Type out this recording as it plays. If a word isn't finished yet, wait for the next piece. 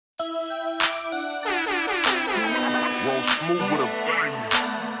Roll smooth with a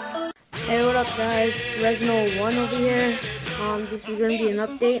bang. Hey, what up guys? Resno 1 over here. This is going to be an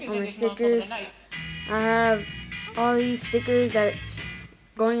update on my stickers. I have all these stickers that's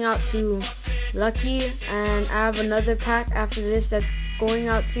going out to Lucky, and I have another pack after this that's going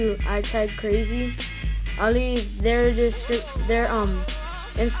out to I Tag Crazy. I'll leave their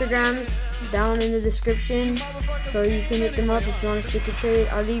Instagrams down in the description so you can hit them up if you want a sticker trade.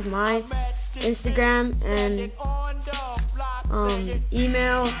 I'll leave my Instagram and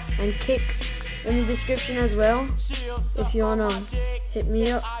email and kick in the description as well if you wanna hit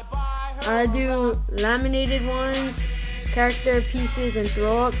me up. I do laminated ones, character pieces, and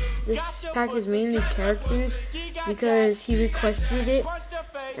throw-ups. This pack is mainly characters because he requested it,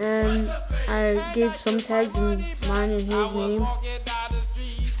 and I gave some tags in mine and his name.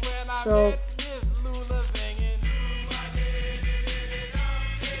 So,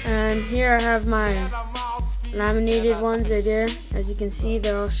 and here I have my laminated ones right there. As you can see,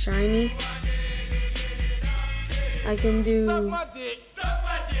 they're all shiny. I can do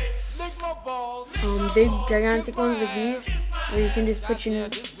big gigantic ones like these, where you can just put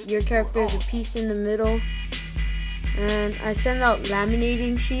your character as a piece in the middle. And I send out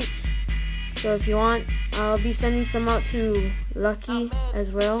laminating sheets, so if you want, I'll be sending some out to Lucky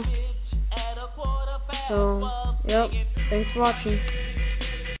as well. So, yep, thanks for watching.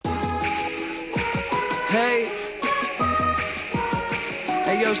 Hey,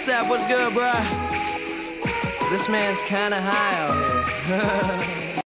 yo, Sap, what's good, bruh? This man's kinda high out here.